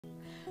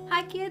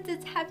Hi kids,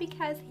 it's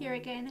Happycaz here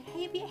again.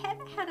 Hey, have you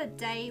ever had a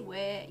day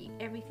where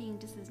everything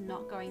just is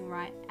not going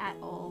right at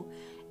all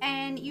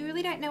and you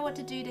really don't know what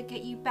to do to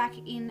get you back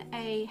in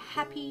a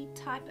happy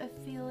type of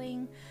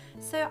feeling?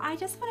 So I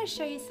just want to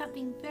show you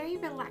something very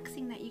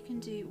relaxing that you can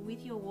do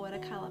with your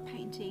watercolor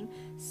painting.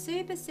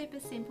 Super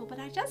simple, but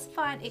I just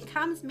find it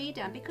calms me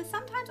down because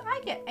sometimes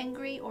I get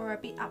angry or a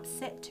bit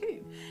upset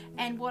too,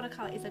 and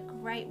watercolor is a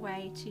great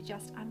way to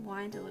just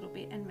unwind a little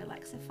bit and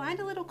relax. So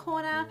find a little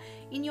corner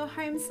in your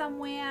home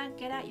somewhere,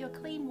 get out your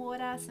clean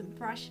water, some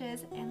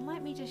brushes, and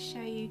let me just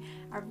show you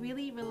a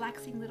really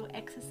relaxing little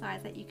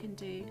exercise that you can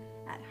do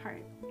at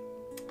home.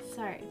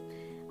 So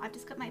I've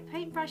just got my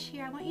paintbrush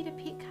here. I want you to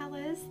pick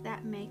colors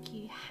that make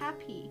you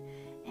happy,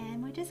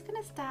 and we're just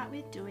going to start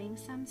with doing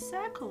some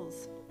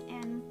circles,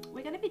 and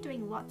we're going to be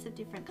doing lots of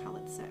different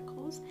colored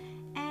circles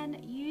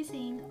and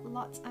using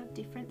lots of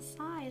different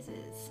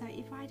sizes. So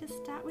if I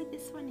just start with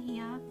this one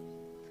here,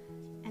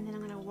 and then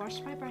I'm going to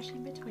wash my brush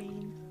in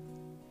between,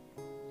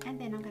 and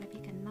then I'm going to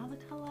pick another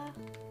color,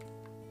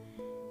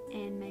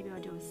 and maybe I'll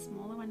do a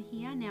smaller one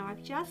here. Now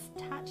I've just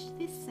touched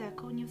this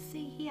circle, and you'll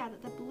see here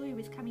that the blue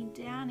is coming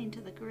down into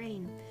the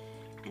green.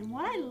 And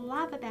what I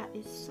love about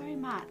this so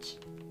much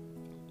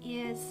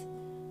is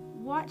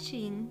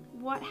watching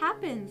what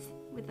happens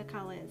with the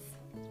colors.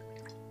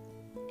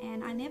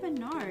 And I never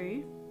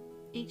know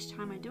each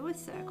time I do a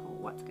circle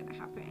what's going to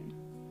happen.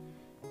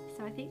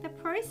 So I think the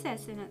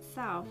process in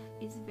itself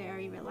is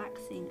very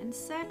relaxing, and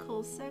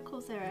circles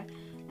are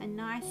a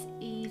nice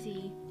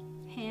easy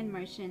hand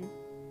motion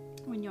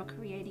when you're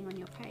creating on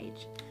your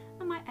page.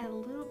 I might add a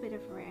little bit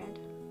of red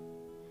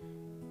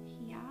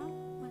here.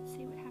 Let's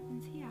see what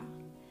happens here.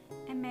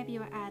 And maybe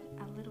you'll add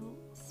a little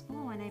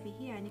small one over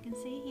here, and you can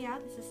see here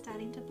this is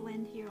starting to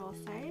blend here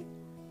also.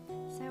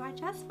 So I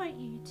just want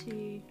you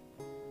to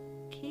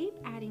keep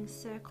adding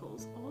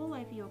circles all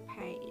over your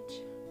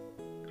page,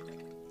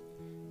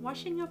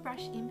 washing your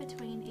brush in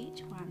between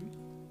each one,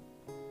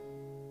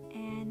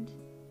 and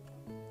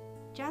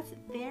just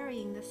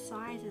varying the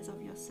sizes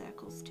of your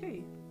circles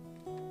too,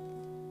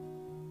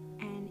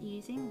 and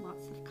using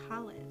lots of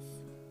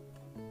colors.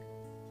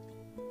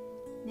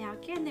 Now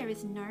again, there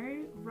is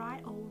no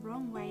right or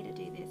wrong way to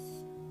do this.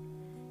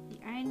 The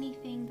only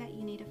thing that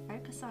you need to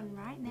focus on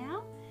right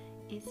now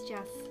is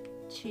just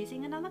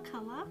choosing another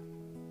color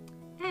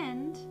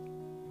and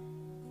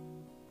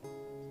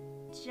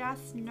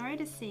just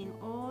noticing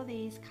all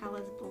these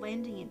colors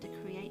blending in to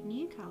create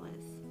new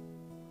colors.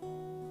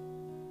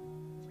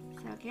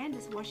 So again,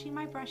 just washing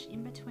my brush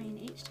in between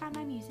each time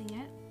I'm using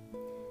it,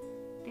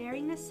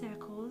 varying the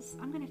circles.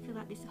 I'm going to fill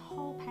out this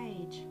whole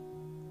page,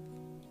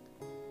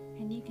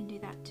 and you can do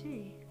that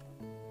too.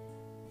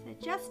 So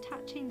just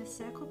touching the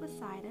circle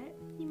beside it.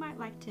 You might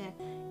like to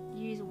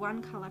use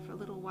one color for a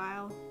little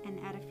while and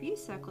add a few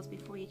circles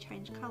before you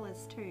change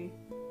colors too.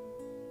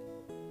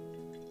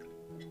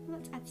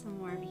 Let's add some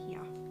more over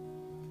here.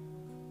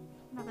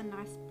 Another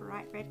nice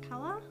bright red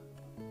color,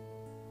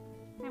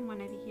 and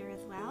one over here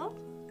as well.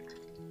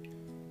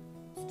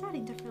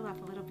 Starting to fill up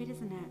a little bit,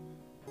 isn't it?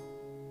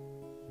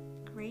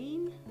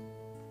 Green.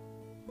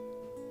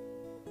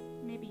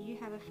 Maybe you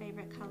have a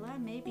favorite color.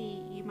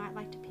 Maybe you might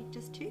like to pick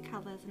just two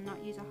colors and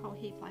not use a whole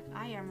heap like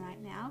I am right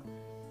now.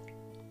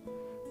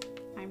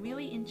 I'm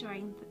really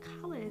enjoying the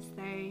colors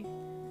though.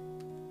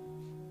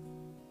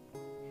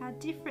 How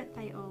different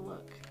they all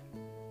look.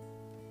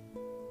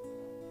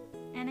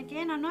 And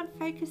again, I'm not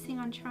focusing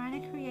on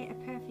trying to create a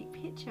perfect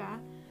picture.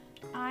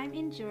 I'm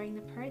enjoying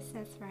the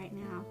process right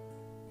now.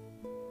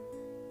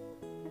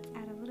 Let's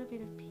add a little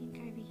bit of pink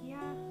over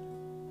here.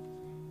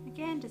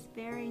 Again, just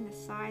varying the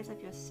size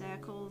of your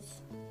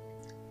circles.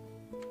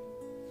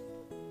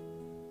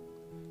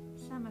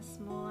 Some are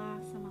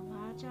smaller, some are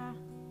larger.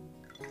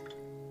 Let's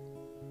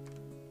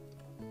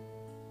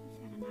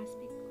add a nice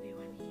big blue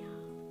one here.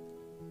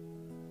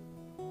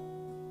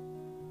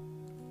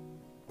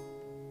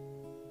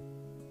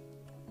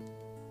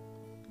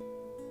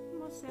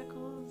 More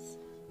circles.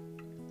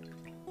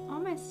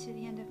 Almost to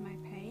the end of my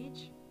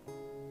page.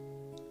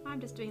 I'm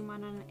just doing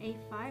one on an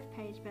A5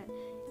 page, but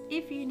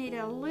if you need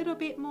a little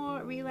bit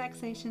more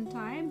relaxation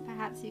time,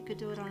 perhaps you could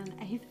do it on an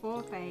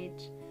A4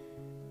 page,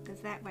 because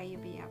that way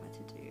you'll be able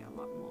to do a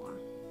lot more.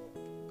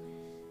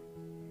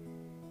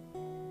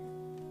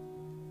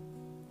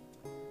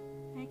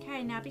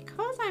 Okay, now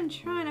because I'm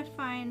trying to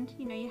find,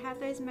 you have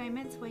those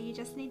moments where you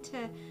just need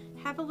to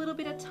have a little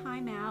bit of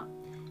time out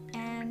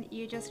and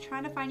you're just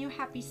trying to find your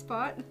happy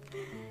spot.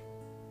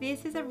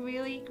 This is a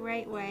really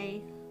great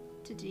way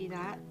to do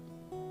that.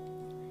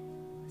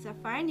 So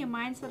fine, your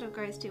mind sort of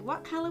goes to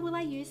what color will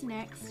I use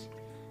next,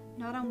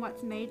 not on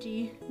what's made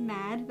you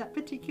mad that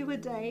particular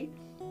day.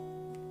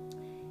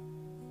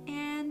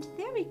 And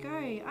there we go.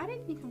 I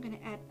don't think I'm going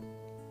to add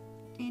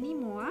any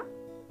more.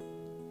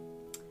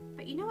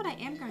 But you know what I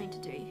am going to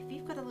do? If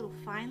you've got a little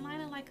fine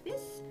liner like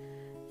this,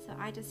 so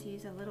I just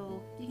use a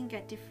little, you can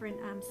get different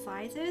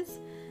sizes,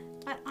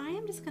 but I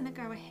am just going to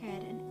go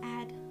ahead and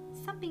add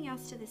something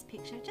else to this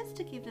picture just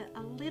to give it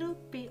a little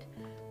bit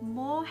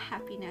more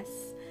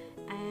happiness.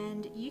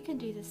 And you can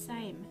do the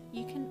same.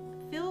 You can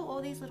fill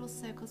all these little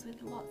circles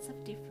with lots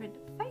of different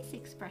face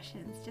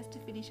expressions just to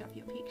finish off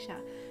your picture.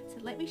 So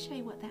let me show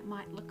you what that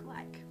might look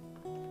like.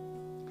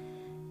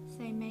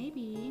 So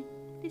maybe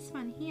this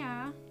one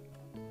here,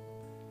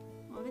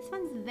 well, this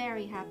one's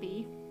very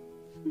happy.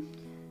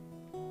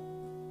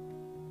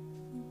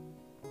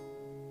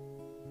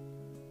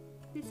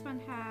 This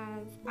one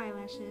has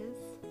eyelashes.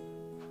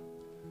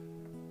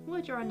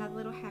 We'll draw another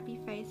little happy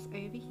face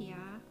over here.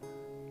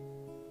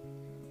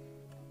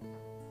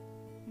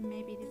 And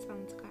maybe this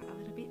one's got a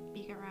little bit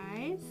bigger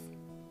eyes.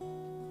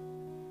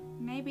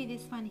 Maybe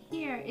this one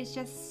here is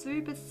just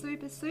super,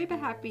 super, super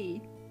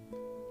happy.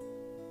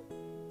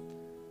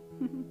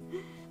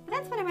 But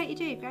that's what I want you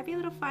to do. Grab your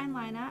little fine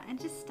liner and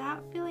just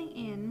start filling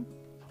in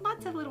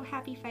lots of little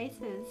happy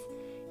faces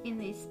in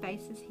these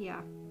spaces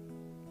here.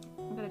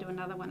 I'm going to do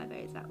another one of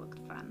those. That looks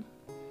fun.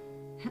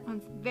 That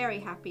one's very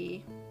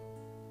happy.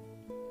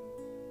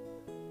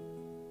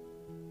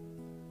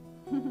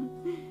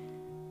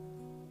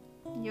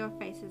 Your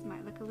faces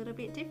might look a little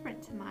bit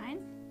different to mine,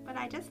 but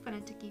I just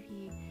wanted to give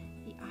you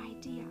the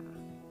idea.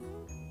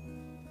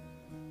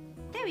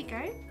 There we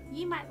go.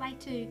 You might like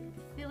to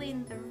fill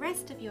in the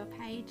rest of your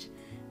page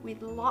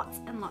with lots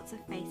and lots of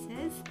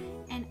faces,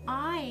 and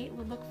I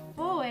will look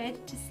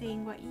forward to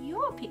seeing what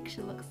your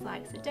picture looks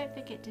like. So don't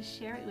forget to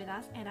share it with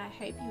us, and I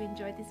hope you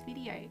enjoyed this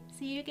video.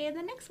 See you again in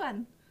the next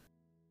one.